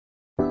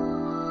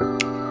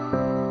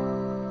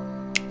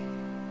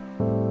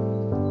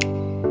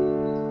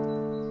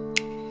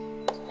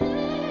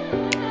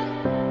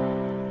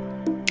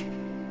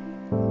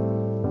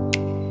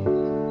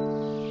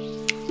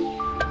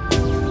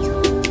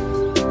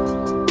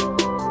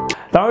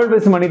தமிழ்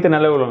பேசும் அனைத்து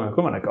நல்ல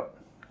உள்ளவங்களுக்கும் வணக்கம்.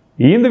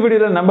 இந்த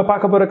வீடியோவில் நம்ம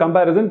பார்க்க போகிற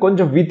கம்பேரிசன்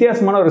கொஞ்சம்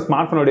வித்தியாசமான ஒரு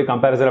ஸ்மார்ட் ஃபோனுடைய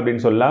கம்பேரிசன்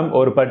அப்படின்னு சொல்லலாம்.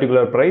 ஒரு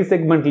பர்டிகுலர் ப்ரைஸ்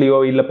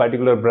செக்மெண்ட்லையோ இல்லை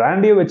பர்டிகுலர்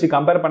பிராண்டையோ வச்சு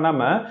கம்பேர்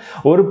பண்ணாமல்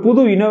ஒரு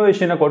புது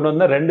இனோவேஷனை கொண்டு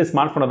வந்த ரெண்டு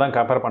ஸ்மார்ட் ஃபோனை தான்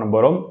கம்பேர் பண்ண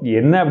போகிறோம்.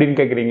 என்ன அப்படின்னு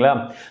கேட்குறீங்களா?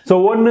 ஸோ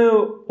ஒன்று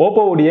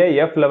ஓப்போவுடைய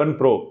F11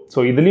 Pro.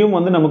 ஸோ இதுலேயும்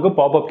வந்து நமக்கு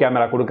பாப்அப்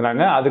கேமரா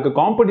கொடுக்குறாங்க. அதுக்கு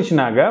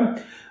காம்படிஷனாக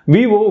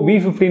Vivo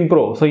V15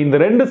 Pro. ஸோ இந்த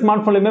ரெண்டு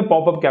ஸ்மார்ட் ஃபோன்லையுமே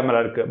பாப்அப் கேமரா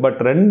இருக்குது. பட்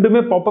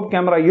ரெண்டுமே பாப்அப்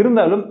கேமரா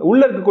இருந்தாலும்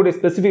உள்ளே இருக்கக்கூடிய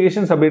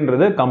ஸ்பெசிஃபிகேஷன்ஸ்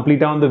அப்படின்றது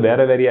கம்ப்ளீட்டாக வந்து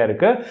வேறையாக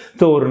இருக்குது.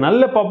 ஸோ ஒரு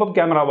நல்ல பாப்அப்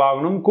கேமரா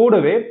வாங்கணும்,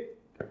 கூடவே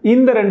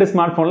இந்த ரெண்டு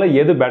ஸ்மார்ட் ஃபோனில்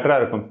எது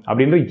பெட்டராக இருக்கும்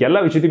அப்படின்ற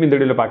எல்லா விஷயத்தையும் இந்த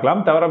வீடியோவில்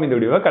பார்க்கலாம். தவறாம இந்த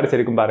வீடியோவை கடைசி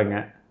வரைக்கும்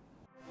பாருங்கள்.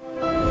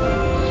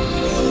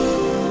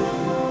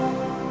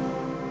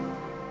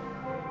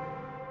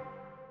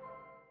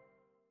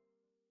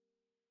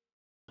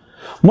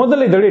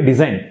 முதல்ல இதோடைய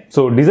டிசைன்.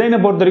 ஸோ டிசைனை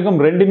பொறுத்த வரைக்கும்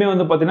ரெண்டுமே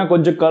வந்து பார்த்தீங்கன்னா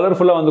கொஞ்சம்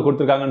கலர்ஃபுல்லாக வந்து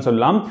கொடுத்துருக்காங்கன்னு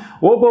சொல்லலாம்.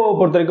 ஓப்போவை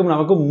பொறுத்த வரைக்கும்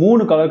நமக்கு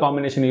 3 கலர்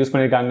காம்பினேஷன் யூஸ்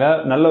பண்ணியிருக்காங்க.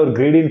 நல்ல ஒரு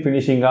கிரேடியன்ட்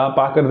ஃபினிஷிங்காக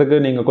பார்க்கறதுக்கு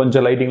நீங்கள்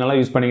கொஞ்சம் லைட்டிங்லாம்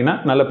யூஸ் பண்ணிங்கன்னா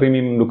நல்ல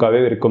ப்ரீமியம் லுக்காகவே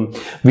இருக்கும்.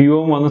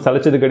 விவோவும் வந்து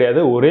சளைச்சது கிடையாது.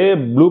 ஒரே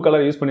ப்ளூ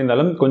கலர் யூஸ்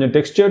பண்ணியிருந்தாலும் கொஞ்சம்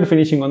டெக்ஸ்டர்ட்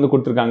ஃபினிஷிங் வந்து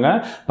கொடுத்துருக்காங்க.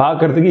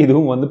 பார்க்கறதுக்கு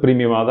இதுவும் வந்து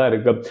ப்ரீமியமாக தான்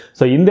இருக்குது.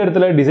 ஸோ இந்த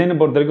இடத்துல டிசைனை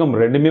பொறுத்த வரைக்கும்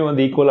ரெண்டுமே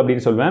வந்து ஈக்குவல்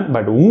அப்படின்னு சொல்வேன்.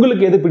 பட்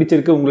உங்களுக்கு எது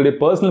பிடிச்சிருக்கு, உங்களுடைய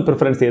பர்சனல்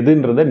ப்ரிஃபரன்ஸ்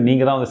எதுன்றதை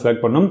நீங்கள் தான் வந்து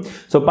செலக்ட் பண்ணணும்.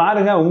 ஸோ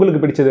பாருங்கள்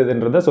உங்களுக்கு பிடிச்சது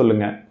எதுன்றதை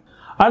சொல்லுங்கள்.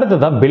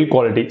 அடுத்ததான் பில்ட்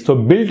குவாலிட்டி. ஸோ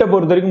பில்ட்டை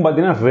பொறுத்த வரைக்கும்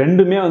பார்த்தீங்கன்னா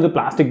ரெண்டுமே வந்து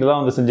பிளாஸ்டிக் தான்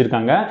வந்து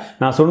செஞ்சுருக்காங்க.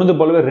 நான் சொன்னது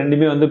போலவே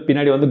ரெண்டுமே வந்து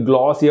பின்னாடி வந்து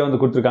கிளாஸியாக வந்து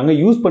கொடுத்துருக்காங்க.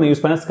 யூஸ்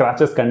பண்ண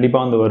ஸ்க்ராச்சஸ்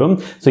கண்டிப்பாக வந்து வரும்.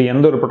 ஸோ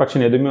எந்த ஒரு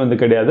ப்ரொடெக்ஷன் எதுவுமே வந்து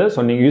கிடையாது.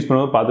 ஸோ நீங்கள் யூஸ்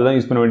பண்ணும்போது பார்த்து தான்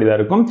யூஸ் பண்ண வேண்டியதாக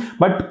இருக்கும்.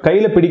 பட்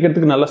கையில்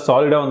பிடிக்கிறதுக்கு நல்லா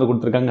சாலிடாக வந்து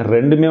கொடுத்துருக்காங்க.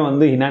 ரெண்டுமே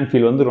வந்து ஹினான்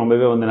ஃபீல் வந்து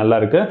ரொம்பவே வந்து நல்லா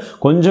இருக்கு.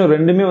 கொஞ்சம்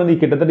ரெண்டுமே வந்து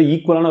கிட்டத்தட்ட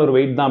ஈக்குவலான ஒரு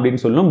வெயிட் தான்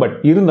அப்படின்னு சொல்லணும். பட்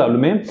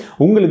இருந்தாலுமே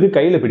உங்களுக்கு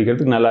கையில்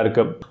பிடிக்கிறதுக்கு நல்லா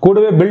இருக்கு.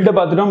 கூடவே பில்ட்டை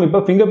பார்த்துட்டோம்.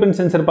 இப்போ ஃபிங்கர் பிரிண்ட்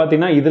சென்சர்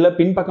பார்த்தீங்கன்னா இதில்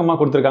பின்பக்கமாக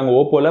கொடுத்துருக்காங்க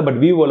ஓப்போவில்.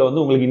 பட் விவோவில்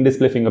வந்து உங்களுக்கு in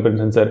display finger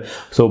print sensor.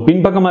 So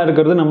பின்பக்கமாக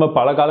இருக்கிறது நம்ம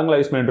பல காலங்களாக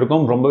யூஸ் பண்ணிட்டு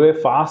இருக்கோம். ரொம்பவே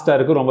ஃபாஸ்ட்டாக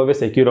இருக்கும், ரொம்பவே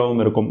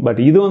செக்யூராகவும் இருக்கும். பட்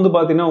இது வந்து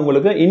பார்த்தீங்கன்னா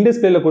உங்களுக்கு இன்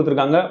டிஸ்பிளேல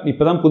கொடுத்துருக்காங்க.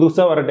 இப்போ தான்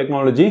புதுசாக வர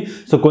டெக்னாலஜி.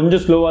 ஸோ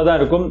கொஞ்சம் ஸ்லோவாக தான்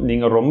இருக்கும்.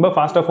 நீங்கள் ரொம்ப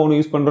ஃபாஸ்ட்டாக ஃபோன்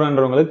யூஸ்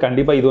பண்ணுறவங்களுக்கு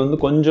கண்டிப்பாக இது வந்து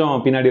கொஞ்சம்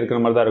பின்னாடி இருக்கிற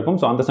மாதிரி தான் இருக்கும்.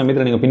 ஸோ அந்த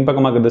சமயத்தில் நீங்கள்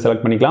பின்பக்கமாக இருக்கிறது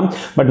செலக்ட் பண்ணிக்கலாம்.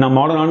 பட் நான்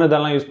மாடர்னான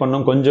இதெல்லாம் யூஸ்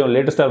பண்ணணும், கொஞ்சம்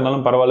லேட்டஸ்ட்டாக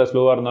இருந்தாலும் பரவாயில்ல,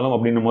 ஸ்லோவாக இருந்தாலும்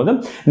அப்படின்னும் போது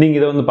நீங்கள்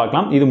இதை வந்து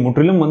பார்க்கலாம். இது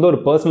முற்றிலும் வந்து ஒரு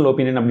பர்சனல்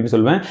ஒப்பீனியன் அப்படின்னு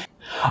சொல்லுவேன்.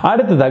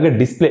 அடுத்ததாக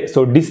டிஸ்பிளே. ஸோ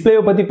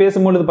டிஸ்பிளேவை பற்றி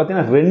பேசும்போது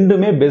பார்த்தீங்கன்னா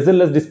ரெண்டுமே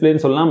பெசல்லெஸ்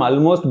டிஸ்பிளேன்னு சொல்லலாம்.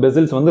 ஆல்மோஸ்ட்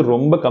பெசல்ஸ் வந்து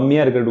ரொம்ப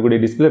கம்மியாக இருக்கக்கூடிய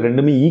டிஸ்பிளே.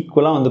 ரெண்டுமே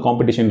ஈக்குவலாக வந்து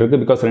காம்படிஷன் இருக்குது.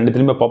 பிகாஸ்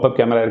ரெண்டுத்துலையுமே பாப்அப்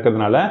கேமரா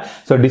இருக்கிறதுனால.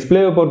 ஸோ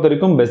டிஸ்பிளேவை பொறுத்த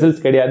வரைக்கும் பெசல்ஸ்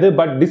கிடையாது.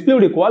 பட்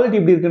டிஸ்பிளேவுடைய குவாலிட்டி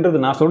எப்படி இருக்குன்றது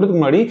நான் சொல்றதுக்கு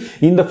முன்னாடி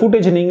இந்த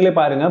ஃபுட்டேஜ் நீங்களே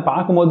பாருங்க.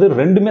 பார்க்கும்போது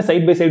ரெண்டுமே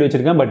சைட் பை சைடு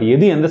வச்சிருக்கேன். பட்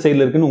எது எந்த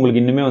சைடில் இருக்குன்னு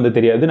உங்களுக்கு இன்னுமே வந்து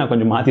தெரியாது. நான்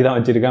கொஞ்சம் மாற்றி தான்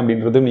வச்சிருக்கேன்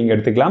அப்படின்றதும் நீங்கள்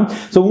எடுத்துக்கலாம்.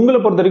 ஸோ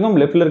உங்களை பொறுத்த வரைக்கும்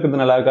லெஃப்ட்ல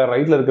இருக்கிறது நல்லா இருக்கா,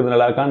 ரைட்ல இருக்கிறது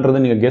நல்லா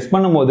இருக்கான்றது நீங்கள் கெஸ்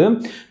பண்ணும்போது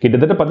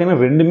கிட்டத்தட்ட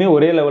பார்த்தீங்கன்னா ரெண்டுமே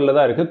ஒரே லெவலில்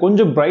தான் இருக்குது.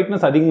 கொஞ்சம்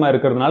பிரைட்னஸ் அதிகமாக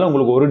இருக்கிறதுனால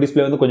உங்களுக்கு ஒரு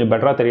டிஸ்பிளே வந்து கொஞ்சம்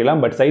பெட்டரா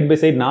தெரியலாம். பட் சைட் பை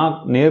சைடு நான்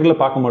நேரில்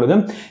பார்க்கும்போது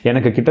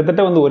எனக்கு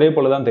கிட்டத்தட்ட வந்து ஒரே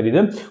போல தான்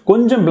தெரியுது.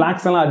 கொஞ்சம்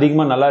பிளாக்ஸ் எல்லாம்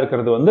அதிகமாக நல்லா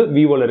இருக்கிறது வந்து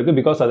விவோல இருக்கு.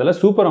 பிகாஸ் அதில்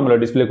சூப்பர்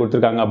அமோலட் டிஸ்பிளே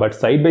கொடுத்துருக்காங்க. பட்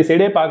சைட் பை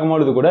சைடே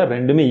பார்க்கும்போது கூட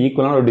ரெண்டுமே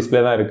ஈக்குவலான ஒரு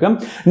டிஸ்பிளே தான் இருக்கு.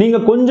 நீங்க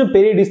கொஞ்சம்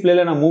பெரிய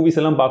டிஸ்பிளேல நான் மூவிஸ்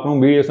எல்லாம் பார்க்கணும்,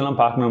 வீடியோஸ் எல்லாம்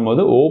பார்க்கணும்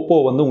போது ஓப்போ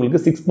வந்து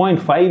உங்களுக்கு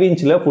 6.5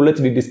 இன்ச்ல ஃபுல்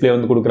HD டிஸ்பிளே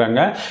வந்து கொடுக்குறாங்க.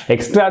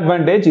 எக்ஸ்ட்ரா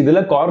அட்வான்டேஜ்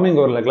இதுல கார்னிங்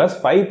கோரில்லா கிளாஸ்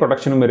 5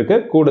 ப்ரொடெக்ஷனும் இருக்கு.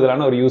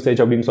 கூடுதலான ஒரு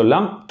யூசேஜ் அப்படின்னு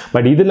சொல்லலாம்.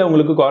 பட் இதுல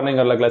உங்களுக்கு கார்னிங்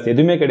கோரில்லா கிளாஸ்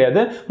எதுவுமே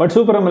கிடையாது. பட்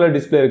சூப்பர் அமோலட்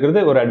டிஸ்பிளே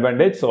இருக்கிறது ஒரு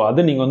அட்வான்டேஜ். ஸோ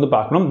அது நீங்க வந்து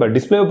பார்க்கணும். பட்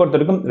டிஸ்பிளேவை பொறுத்த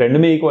வரைக்கும்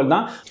ரெண்டுமே ஈக்குவல்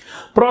தான்.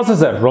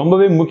 ப்ராசஸர்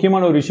ரொம்பவே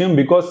முக்கியமான ஒரு விஷயம்.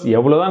 பிகாஸ்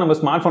எவ்வளோதான் நம்ம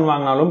ஸ்மார்ட் ஃபோன்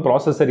வாங்கினாலும்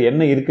ப்ராசஸர்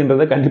என்ன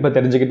இருக்குன்றதை கண்டிப்பாக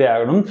தெரிஞ்சுக்கிட்டே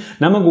ஆகணும்.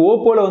 நமக்கு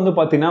ஓப்போவில் வந்து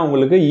பார்த்தீங்கன்னா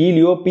உங்களுக்கு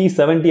ஈலியோ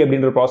P70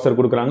 அப்படின்ற ப்ராசஸர்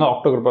கொடுக்குறாங்க.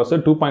 Octa core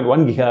processor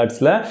 2.1 GHz.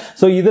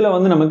 ஸோ இதில்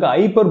வந்து நமக்கு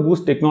ஹைப்பர்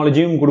பூஸ்ட்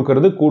டெக்னாலஜியும்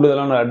கொடுக்கறது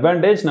கூடுதலான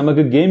அட்வான்டேஜ்.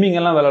 நமக்கு கேமிங்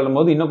எல்லாம் விளையாடும்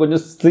போது இன்னும்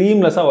கொஞ்சம்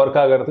ஸ்ட்ரீம்லெஸ்ஸாக ஒர்க்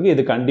ஆகிறதுக்கு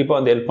இது கண்டிப்பாக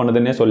வந்து ஹெல்ப்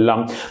பண்ணுதுன்னே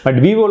சொல்லலாம். பட்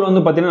விவோவில்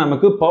வந்து பார்த்தீங்கன்னா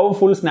நமக்கு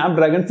பவர்ஃபுல்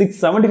ஸ்னாப்டிராகன்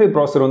 675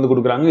 ப்ராசஸர் வந்து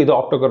கொடுக்குறாங்க. இது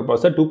ஆக்டோகோர்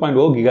ப்ராசஸர்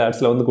 2.0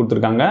 GHz வந்து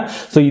கொடுத்துருக்காங்க.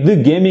 ஸோ இது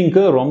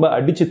கேமிங்க்கு ரொம்ப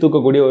அடிச்சு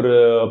தூக்கக்கூடிய ஒரு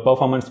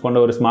பெர்ஃபார்மன்ஸ் கொண்ட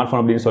ஒரு ஸ்மார்ட் ஃபோன்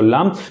அப்படின்னு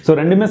சொல்லலாம். ஸோ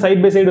ரெண்டுமே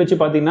சைட் பை சைடு வச்சு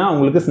பார்த்தீங்கன்னா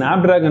உங்களுக்கு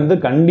ஸ்னாப்டிராகன் வந்து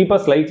கண்டிப்பாக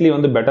ஸ்லைட்லி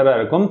வந்து பெட்டராக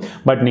இருக்கும்.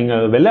 பட்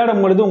நீங்கள்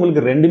விளையாடும் பொழுது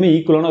உங்களுக்கு ரெண்டுமே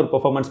ஈக்குவலான ஒரு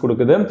பெர்ஃபார்மன்ஸ்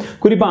கொடுக்குது.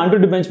 குறிப்பாக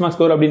அன்டு பெஞ்ச்மார்க்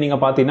ஸ்கோர் அப்படி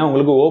நீங்கள் பார்த்தீங்கன்னா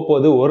உங்களுக்கு ஓப்போ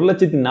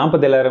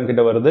 1,47,000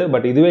 கிட்ட வருது.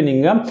 பட் இதுவே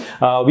நீங்கள்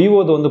விவோ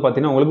வந்து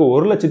பார்த்தீங்கன்னா உங்களுக்கு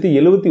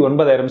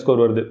 1,79,000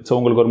 ஸ்கோர் வருது. ஸோ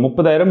உங்களுக்கு ஒரு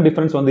 30,000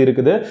 டிஃபரன்ஸ் வந்து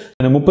இருக்குது.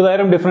 இந்த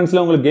 30,000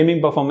 டிஃபரன்ஸ்ல உங்களுக்கு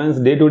gaming performance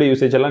day to day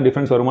usage எல்லாம்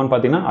டிஃபரன்ஸ் வருமானு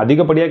பார்த்தீங்கன்னா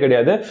அதிகப்படியாக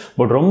கிடையாது.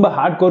 பட் ரொம்ப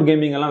ஹார்ட் கோர்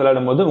கேமிங் எல்லாம்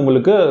விளையாடும் போது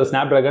உங்களுக்கு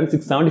ஸ்னாப்டிராகன்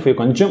 675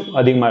 கொஞ்சம்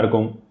அதிகமாக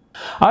இருக்கும்.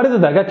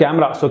 அடுத்ததாக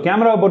கேமரா. ஸோ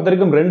கேமராவை பொறுத்த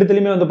வரைக்கும்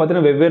ரெண்டுத்திலுமே வந்து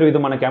பார்த்தீங்கன்னா வெவ்வேறு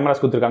விதமான கேமராஸ்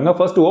கொடுத்துருக்காங்க.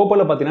 ஃபர்ஸ்ட்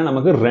ஓப்போல பார்த்தீங்கன்னா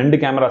நமக்கு 2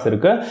 கேமராஸ்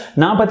இருக்கு.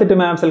 48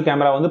 மெகாபிக்சல்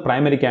கேமரா வந்து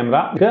பிரைமரி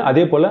கேமரா,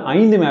 அதே போல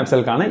 5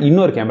 மெகாபிக்சலுக்கான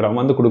இன்னொரு கேமரா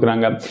வந்து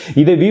கொடுக்குறாங்க.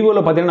 இதே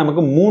விவோல பார்த்தீங்கன்னா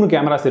நமக்கு 3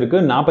 கேமராஸ் இருக்கு.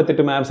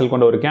 48 மெகாபிக்சல்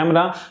கொண்ட ஒரு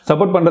கேமரா,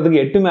 சப்போர்ட்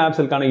பண்றதுக்கு 8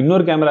 மெகாபிக்சலுக்கான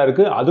இன்னொரு கேமரா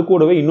இருக்கு. அது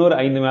கூடவே இன்னொரு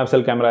 5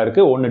 மெகாபிக்சல் கேமரா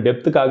இருக்கு. ஒன்னு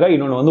டெப்த்துக்காக,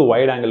 இன்னொன்று வந்து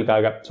வைட்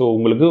ஆங்கிளுக்காக. ஸோ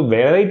உங்களுக்கு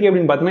வெரைட்டி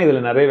அப்படின்னு பார்த்தீங்கன்னா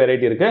இதுல நிறைய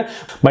வெரைட்டி இருக்கு.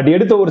 பட்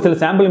எடுத்த ஒரு சில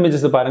சாம்பிள்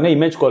இமேஜஸ் பாருங்க,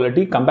 இமேஜ்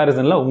குவாலிட்டி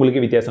கம்பேரிசன்ல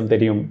உங்களுக்கு வித்தியாசம்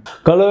தெரியும்.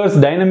 கலர்ஸ்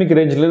டைனமிக்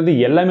ரேஞ்சில இருந்து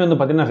எல்லாமே வந்து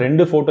பார்த்தீங்கன்னா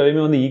ரெண்டு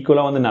ஃபோட்டோலையுமே வந்து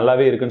ஈக்குவலாக வந்து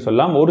நல்லாவே இருக்குன்னு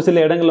சொல்லலாம். ஒரு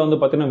சில இடங்களில் வந்து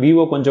பார்த்தீங்கன்னா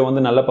விவோ கொஞ்சம்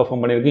வந்து நல்லா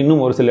பெர்ஃபார்ம் பண்ணியிருக்கு,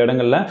 இன்னும் ஒரு சில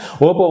இடங்களில்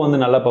ஓப்போ வந்து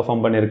நல்லா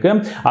பெர்ஃபார்ம் பண்ணியிருக்கு.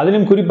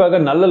 அதிலும் குறிப்பாக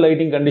நல்ல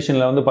லைட்டிங்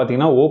கண்டிஷனில் வந்து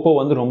பார்த்தீங்கன்னா ஓப்போ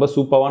வந்து ரொம்ப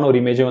சூப்பரான ஒரு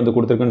இமேஜை வந்து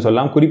கொடுத்துருக்குன்னு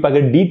சொல்லலாம்.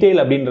 குறிப்பாக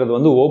டீடைல் அப்படின்றது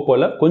வந்து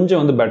ஓப்போல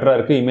கொஞ்சம் வந்து பெட்டராக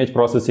இருக்குது இமேஜ்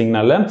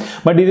ப்ராசஸிங்னால.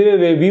 பட்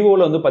இதுவே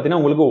விவோவில் வந்து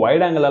பார்த்தீங்கன்னா உங்களுக்கு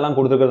வைட் ஆங்கிள் எல்லாம்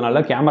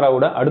கொடுத்துருக்கிறதுனால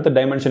கேமராவோட அடுத்த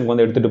டைமென்ஷனுக்கு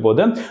வந்து எடுத்துகிட்டு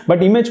போகுது.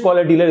 பட் இமேஜ்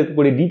குவாலிட்டியில்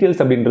இருக்கக்கூடிய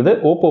டீடைல்ஸ் அப்படின்றது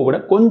ஓப்போவோட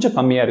கொஞ்சம்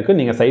கம்மியாக இருக்குது.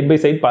 நீங்கள் சைட் பை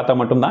சைட் பார்த்தா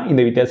மட்டும் தான்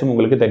இந்த வித்தியாசம்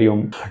உங்களுக்கு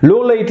தெரியும். லோ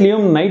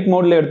லைட்லையும் நைட்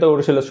மோட்ல எடுத்த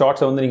ஒரு சில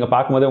ஷாட்ஸை வந்து நீங்கள்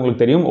பார்க்கும்போது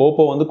உங்களுக்கு தெரியும்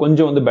ஓப்போ வந்து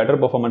கொஞ்சம் வந்து பெட்டர்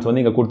பெர்ஃபார்மன்ஸ்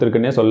வந்து இங்கே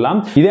கொடுத்துருக்குன்னே சொல்லலாம்.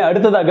 இதே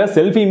அடுத்ததாக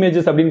செல்ஃபி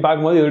இமேஜஸ் அப்படின்னு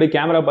பார்க்கும்போது இதோட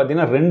கேமரா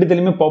பார்த்தீங்கன்னா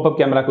ரெண்டுத்திலுமே பாப்அப்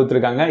கேமரா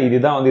கொடுத்துருக்காங்க.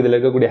 இதுதான் வந்து இதில்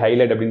இருக்கக்கூடிய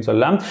ஹைலைட் அப்படின்னு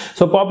சொல்லலாம்.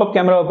 ஸோ பாப்அப்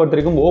கேமராவை பொறுத்த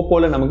வரைக்கும்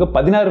ஓப்போல நமக்கு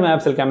 16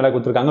 மெகாபிக்சல் கேமரா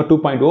கொடுத்துருக்காங்க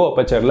 2.0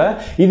 அப்பச்சர்ல.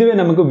 இதுவே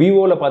நமக்கு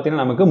விவோல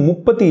பார்த்தீங்கன்னா நமக்கு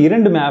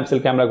 32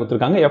 மெகாபிக்சல் கேமரா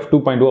கொடுத்துருக்காங்க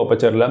f2.0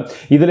 அப்பச்சர்ல.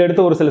 இதில்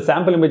எடுத்த ஒரு சில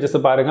சாம்பிள் இமேஜஸ்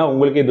பாருங்க,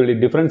 உங்களுக்கு இதோட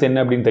டிஃபரன்ஸ் என்ன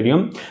அப்படின்னு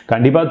தெரியும்.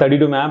 கண்டிப்பாக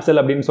 32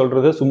 மெகாபிக்சல் அப்படின்னு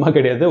சொல்றது சும்மா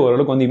கிடையாது.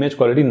 ஓரளவுக்கு வந்து இமேஜ்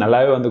குவாலிட்டி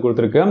நல்லாவே வந்து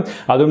கொடுத்துருக்கு.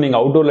 அதுவும் நீங்கள்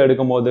அவுட்டோரில்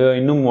எடுக்கும்போது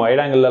இன்னும்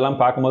வைட் ஆங்கிள் எல்லாம்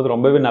பார்க்கும்போது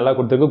ரொம்பவே நல்லா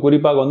கொடுத்துருக்கு.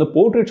 குறிப்பாக வந்து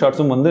போர்ட்ரேட்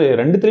ஷாட்ஸும் வந்து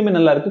ரெண்டுத்திலுமே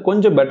நல்லா இருக்கு,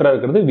 கொஞ்சம் பெட்டராக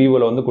இருக்கிறது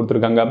விவோல வந்து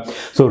கொடுத்துருக்காங்க.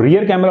 ஸோ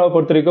ரியர் கேமராவை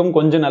பொறுத்த வரைக்கும்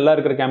கொஞ்சம் நல்லா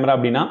இருக்கிற கேமரா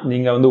அப்படின்னா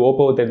நீங்கள் வந்து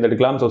ஓப்போவை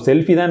தேர்ந்தெடுக்கலாம். ஸோ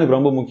செல்ஃபி தான் எனக்கு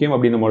ரொம்ப முக்கியம்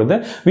அப்படின்னும் பொழுது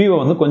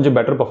விவோ வந்து கொஞ்சம்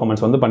பெட்டர்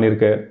பர்ஃபார்மன்ஸ் வந்து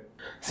பண்ணியிருக்கு.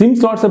 சிம்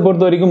ஸ்லாட்ஸை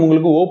பொறுத்த வரைக்கும்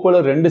உங்களுக்கு ஓப்போல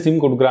 2 சிம்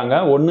கொடுக்குறாங்க.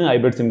 ஒன்று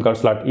ஹைபிரிட் சிம் கார்டு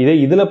ஸ்லாட்.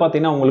 இதில்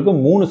பார்த்தீங்கன்னா உங்களுக்கு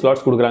 3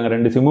 ஸ்லாட்ஸ் கொடுக்குறாங்க.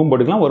 2 சிம்மும்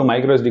போட்டுக்கலாம், ஒரு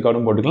மைக்ரோ SD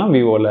கார்டும் போட்டுக்கலாம்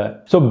விவோல.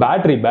 ஸோ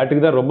பேட்டரி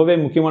தான் ரொம்பவே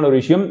முக்கியமான ஒரு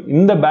விஷயம்.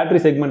 இந்த பேட்டரி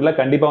செக்மெண்ட்ல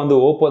கண்டிப்பாக வந்து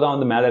ஓப்போ தான்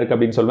வந்து மேலே இருக்கு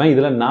அப்படின்னு சொல்லுவேன்.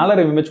 இதில்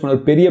 4.5 mAh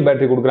ஒரு பெரிய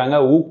பேட்டரி கொடுக்குறாங்க.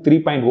 ஊக்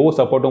 3.0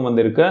 சப்போர்ட்டும்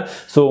வந்து இருக்கு.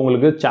 ஸோ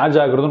உங்களுக்கு சார்ஜ்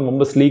ஆகுறதும்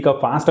ரொம்ப ஸ்லீக்காக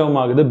ஃபாஸ்ட்டாகவும்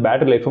ஆகுது.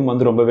 பேட்டரி லைஃபும்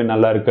வந்து ரொம்பவே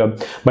நல்லா இருக்கு.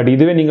 பட்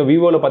இதுவே நீங்கள்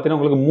விவோல பார்த்தீங்கன்னா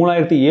உங்களுக்கு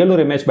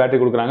 3700 mAh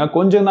பேட்டரி கொடுக்குறாங்க.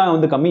 கொஞ்சம் தான்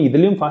வந்து கம்மி.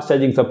 இதுலயும் ஃபாஸ்ட்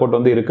சார்ஜிங் சப்போர்ட்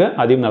வந்து இருக்கு,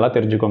 அதையும் நல்லா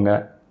தெரிஞ்சுக்கோங்க.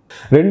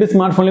 ரெண்டு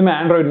ஸ்மார்ட் போன்லயுமே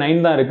Android 9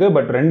 தான் இருக்கு.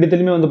 பட்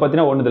ரெண்டுத்திலுமே வந்து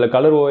பார்த்தீங்கன்னா ஒன்றுல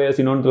கலர் OS,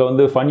 இன்னொன்றுல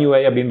வந்து ஃபன்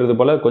UI அப்படின்றது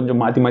போல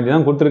கொஞ்சம் மாற்றி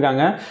தான்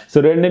கொடுத்துருக்காங்க.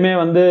 ஸோ ரெண்டுமே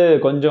வந்து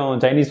கொஞ்சம்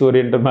சைனீஸ்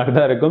ஓரியன்ட் மாதிரி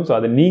தான் இருக்கும். ஸோ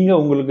அதை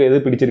நீங்கள் உங்களுக்கு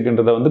எது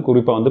பிடிச்சிருக்குன்றதை வந்து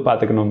குறிப்பாக வந்து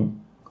பார்த்துக்கணும்.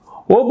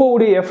 OPPO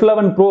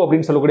F11 Pro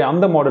அப்படின்னு சொல்லக்கூடிய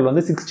அந்த மாடல்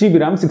வந்து 6GB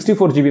RAM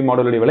 64GB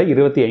மாடலுடைய விலை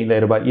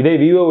 25,000 ரூபாய். இதே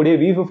Vivo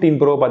V15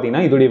 Pro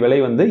பார்த்தீங்கன்னா இதோடைய விலை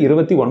வந்து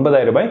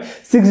 29,000 ரூபாய்.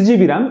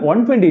 6GB RAM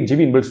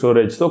 128GB inbuilt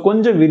storage. So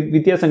கொஞ்சம்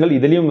வித்தியாசங்கள்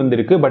இதுலயும் வந்து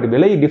இருக்கு. பட்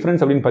விலை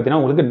டிஃபரன்ஸ் அப்படின்னு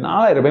பார்த்தீங்கன்னா உங்களுக்கு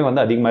 4,000 ரூபாய்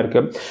வந்து அதிகமாக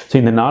இருக்கு. ஸோ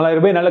இந்த 4,000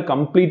 ரூபாய் என்னால்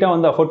கம்ப்ளீட்டாக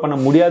வந்து அஃபோர்ட் பண்ண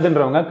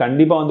முடியாதுன்றவங்க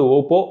கண்டிப்பாக வந்து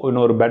OPPO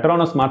இன்னொரு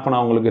பெட்டரான ஸ்மார்ட் ஃபோன்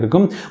அவங்களுக்கு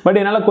இருக்கும். பட்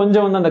என்னால்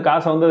கொஞ்சம் வந்து அந்த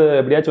காசை வந்து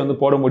எப்படியாச்சும் வந்து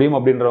போட முடியும்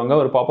அப்படின்றவங்க,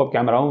 ஒரு பாப்அப்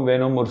கேமராவும்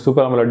வேணும், ஒரு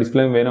சூப்பர் AMOLED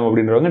டிஸ்பிளேவும் வேணும்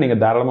அப்படின்றவங்க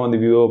நீங்கள் தாராளமாக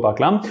வந்து விவோ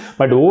பார்க்கலாம்.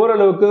 பட்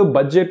ஓரளவுக்கு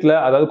பட்ஜெட்டில்,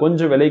 அதாவது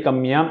கொஞ்சம் விலை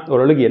கம்மியாக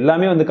ஓரளவுக்கு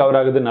எல்லாமே வந்து கவர்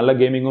ஆகுது. நல்ல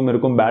கேமிங்கும்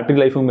இருக்கும், பேட்டரி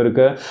லைஃபும்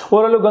இருக்கு,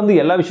 ஓரளவுக்கு வந்து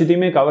எல்லா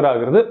விஷயத்தையுமே கவர்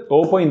ஆகுறது.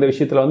 ஓப்போ இந்த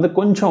விஷயத்தில் வந்து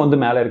கொஞ்சம் வந்து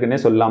மேலே இருக்குன்னே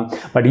சொல்லலாம்.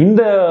 பட்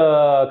இந்த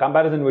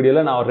கம்பேரிசன்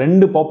வீடியோவில் நான்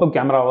 2 பாப்அப்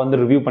கேமரா வந்து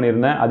ரிவ்யூ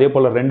பண்ணியிருந்தேன். அதே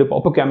போல் 2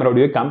 பாப்அப்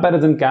கேமராவுடைய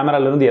கம்பேரிசன்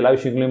கேமராலேருந்து எல்லா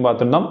விஷயங்களையும்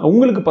பார்த்துருந்தோம்.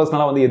 உங்களுக்கு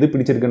பர்சனலாக வந்து எது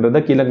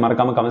பிடிச்சிருக்குன்றத கீழே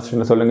மறக்காம கமெண்ட்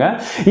செக்ஷனில் சொல்லுங்க.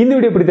 இந்த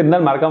வீடியோ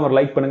பிடித்திருந்தால் மறக்காம ஒரு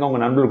லைக் பண்ணுங்க,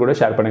 உங்க நண்பர்கள் கூட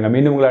ஷேர் பண்ணுங்க.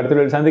 மீண்டும் உங்களை அடுத்த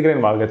வீடியோவில்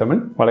சந்திக்கிறேன். வாழ்க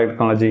தமிழ், வளர்க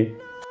டெக்னாலஜி.